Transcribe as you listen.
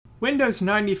Windows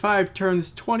 95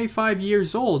 turns 25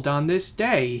 years old on this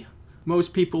day.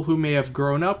 Most people who may have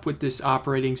grown up with this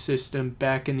operating system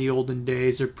back in the olden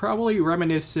days are probably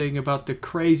reminiscing about the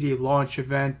crazy launch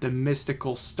event, the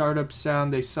mystical startup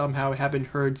sound they somehow haven't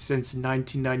heard since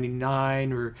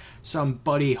 1999, or some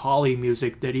Buddy Holly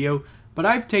music video, but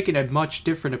I've taken a much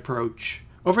different approach.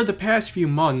 Over the past few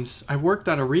months, I've worked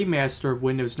on a remaster of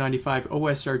Windows 95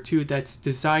 OSR2 that's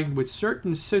designed with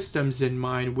certain systems in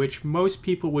mind which most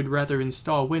people would rather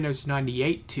install Windows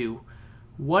 98 to.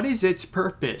 What is its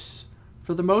purpose?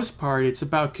 For the most part, it's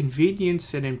about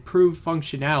convenience and improved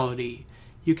functionality.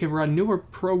 You can run newer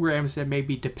programs that may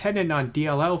be dependent on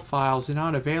DLL files and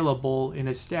not available in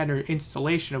a standard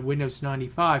installation of Windows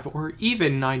 95 or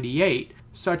even 98,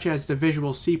 such as the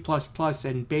Visual C++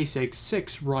 and Basic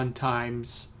 6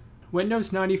 runtimes.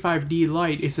 Windows 95D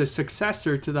Lite is a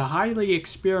successor to the highly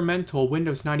experimental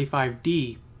Windows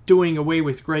 95D, doing away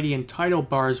with gradient title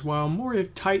bars while more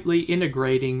tightly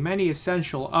integrating many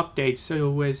essential updates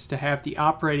so as to have the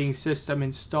operating system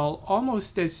install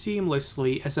almost as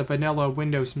seamlessly as a vanilla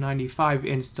Windows 95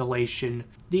 installation.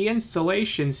 The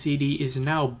installation CD is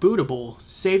now bootable,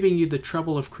 saving you the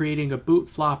trouble of creating a boot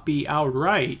floppy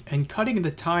outright and cutting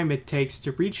the time it takes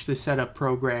to reach the setup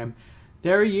program.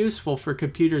 Very useful for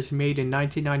computers made in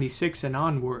 1996 and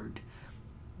onward.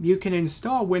 You can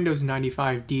install Windows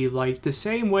 95D Lite the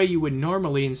same way you would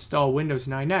normally install Windows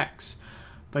 9X,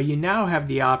 but you now have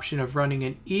the option of running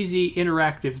an easy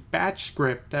interactive batch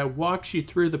script that walks you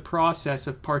through the process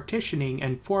of partitioning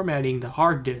and formatting the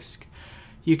hard disk.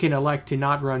 You can elect to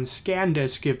not run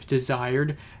ScanDisk if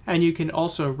desired, and you can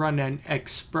also run an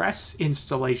express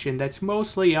installation that's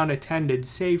mostly unattended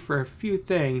save for a few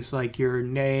things like your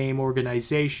name,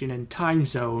 organization, and time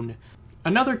zone.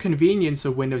 Another convenience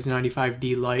of Windows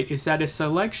 95D Lite is that a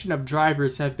selection of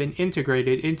drivers have been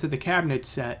integrated into the cabinet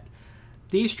set.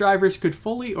 These drivers could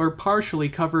fully or partially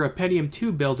cover a Pentium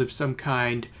 2 build of some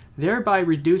kind, thereby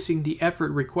reducing the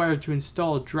effort required to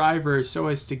install drivers so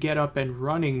as to get up and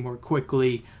running more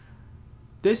quickly.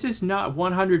 This is not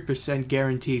 100%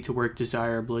 guaranteed to work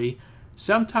desirably.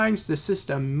 Sometimes the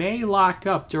system may lock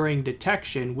up during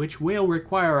detection, which will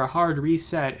require a hard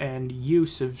reset and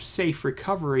use of safe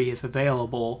recovery if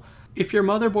available. If your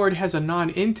motherboard has a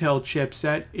non-Intel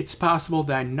chipset, it's possible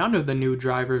that none of the new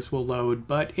drivers will load,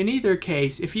 but in either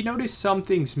case, if you notice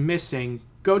something's missing,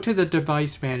 go to the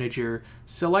device manager,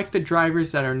 select the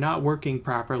drivers that are not working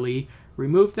properly,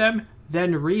 remove them,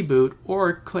 then reboot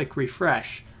or click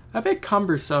refresh. A bit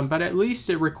cumbersome, but at least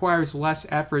it requires less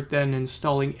effort than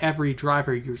installing every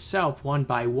driver yourself one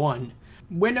by one.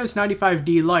 Windows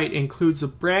 95D Lite includes a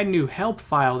brand new help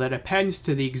file that appends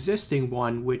to the existing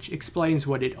one, which explains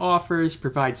what it offers,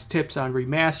 provides tips on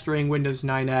remastering Windows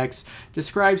 9X,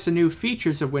 describes the new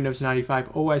features of Windows 95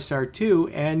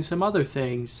 OSR2, and some other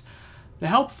things. The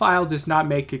help file does not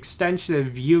make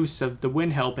extensive use of the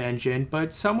WinHelp engine,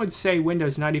 but some would say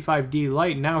Windows 95D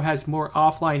Lite now has more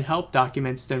offline help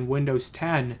documents than Windows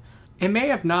 10. It may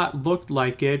have not looked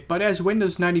like it, but as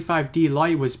Windows 95D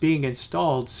Lite was being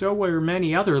installed, so were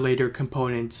many other later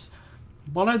components.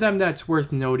 One of them that's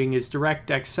worth noting is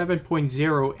DirectX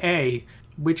 7.0a,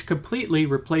 which completely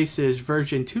replaces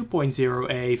version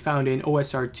 2.0a found in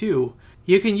OSR2.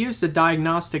 You can use the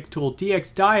diagnostic tool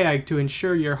DXDiag to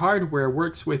ensure your hardware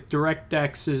works with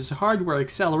DirectX's hardware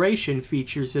acceleration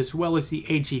features as well as the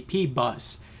AGP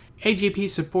bus. AGP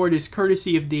support is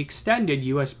courtesy of the extended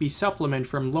USB supplement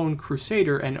from Lone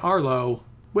Crusader and Arlo.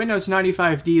 Windows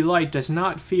 95D Lite does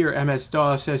not fear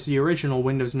MS-DOS as the original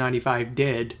Windows 95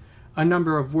 did. A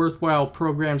number of worthwhile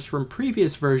programs from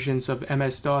previous versions of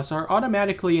MS-DOS are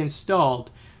automatically installed.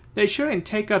 They shouldn't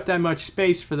take up that much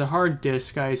space for the hard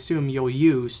disk I assume you'll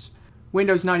use.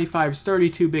 Windows 95's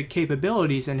 32-bit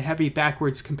capabilities and heavy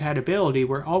backwards compatibility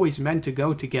were always meant to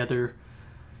go together.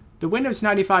 The Windows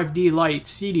 95D Lite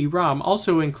CD-ROM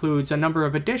also includes a number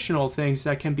of additional things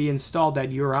that can be installed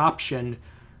at your option.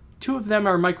 Two of them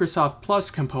are Microsoft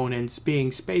Plus components,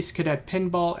 being Space Cadet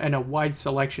Pinball and a wide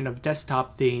selection of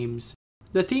desktop themes.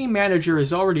 The Theme Manager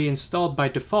is already installed by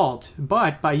default,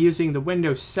 but by using the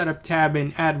Windows Setup tab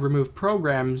in Add Remove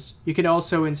Programs, you can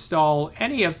also install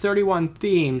any of 31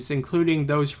 themes, including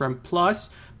those from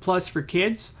Plus, Plus for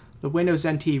Kids, the Windows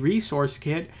NT Resource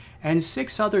Kit, and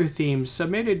 6 other themes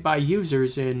submitted by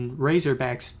users in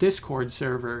Razorback's Discord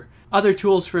server. Other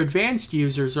tools for advanced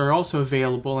users are also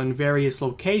available in various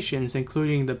locations,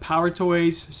 including the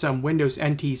PowerToys, some Windows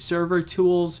NT Server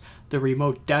tools, the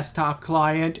remote desktop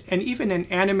client, and even an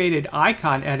animated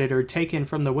icon editor taken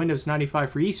from the Windows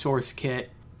 95 Resource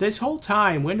Kit. This whole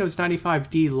time, Windows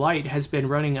 95D Lite has been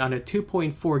running on a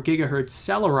 2.4 GHz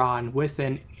Celeron with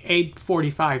an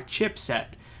 845 chipset.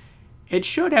 It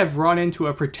should have run into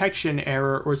a protection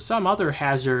error or some other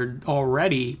hazard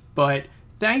already, but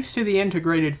thanks to the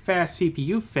integrated fast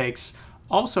CPU fix,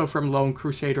 also from Lone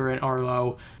Crusader and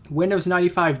Arlo, Windows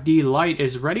 95D Lite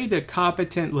is ready to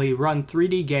competently run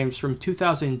 3D games from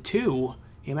 2002.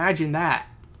 Imagine that.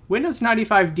 Windows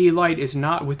 95D Lite is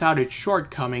not without its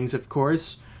shortcomings, of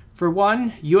course. For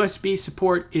one, USB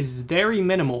support is very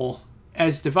minimal,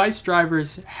 as device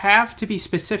drivers have to be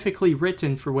specifically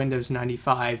written for Windows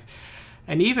 95,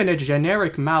 and even a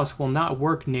generic mouse will not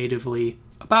work natively.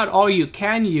 About all you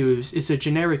can use is a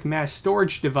generic mass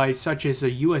storage device such as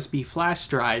a USB flash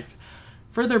drive.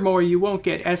 Furthermore, you won't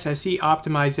get SSE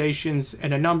optimizations,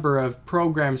 and a number of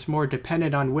programs more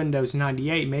dependent on Windows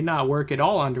 98 may not work at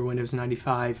all under Windows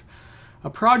 95. A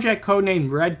project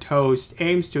codenamed Red Toast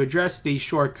aims to address these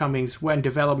shortcomings when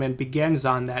development begins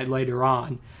on that later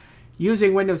on.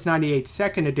 Using Windows 98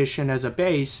 2nd Edition as a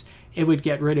base, it would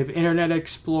get rid of Internet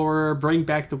Explorer, bring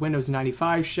back the Windows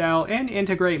 95 shell, and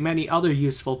integrate many other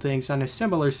useful things on a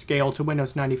similar scale to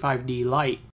Windows 95D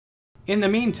Lite. In the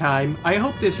meantime, I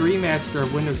hope this remaster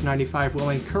of Windows 95 will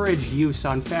encourage use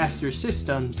on faster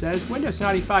systems, as Windows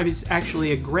 95 is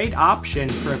actually a great option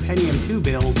for a Pentium 2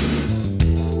 build.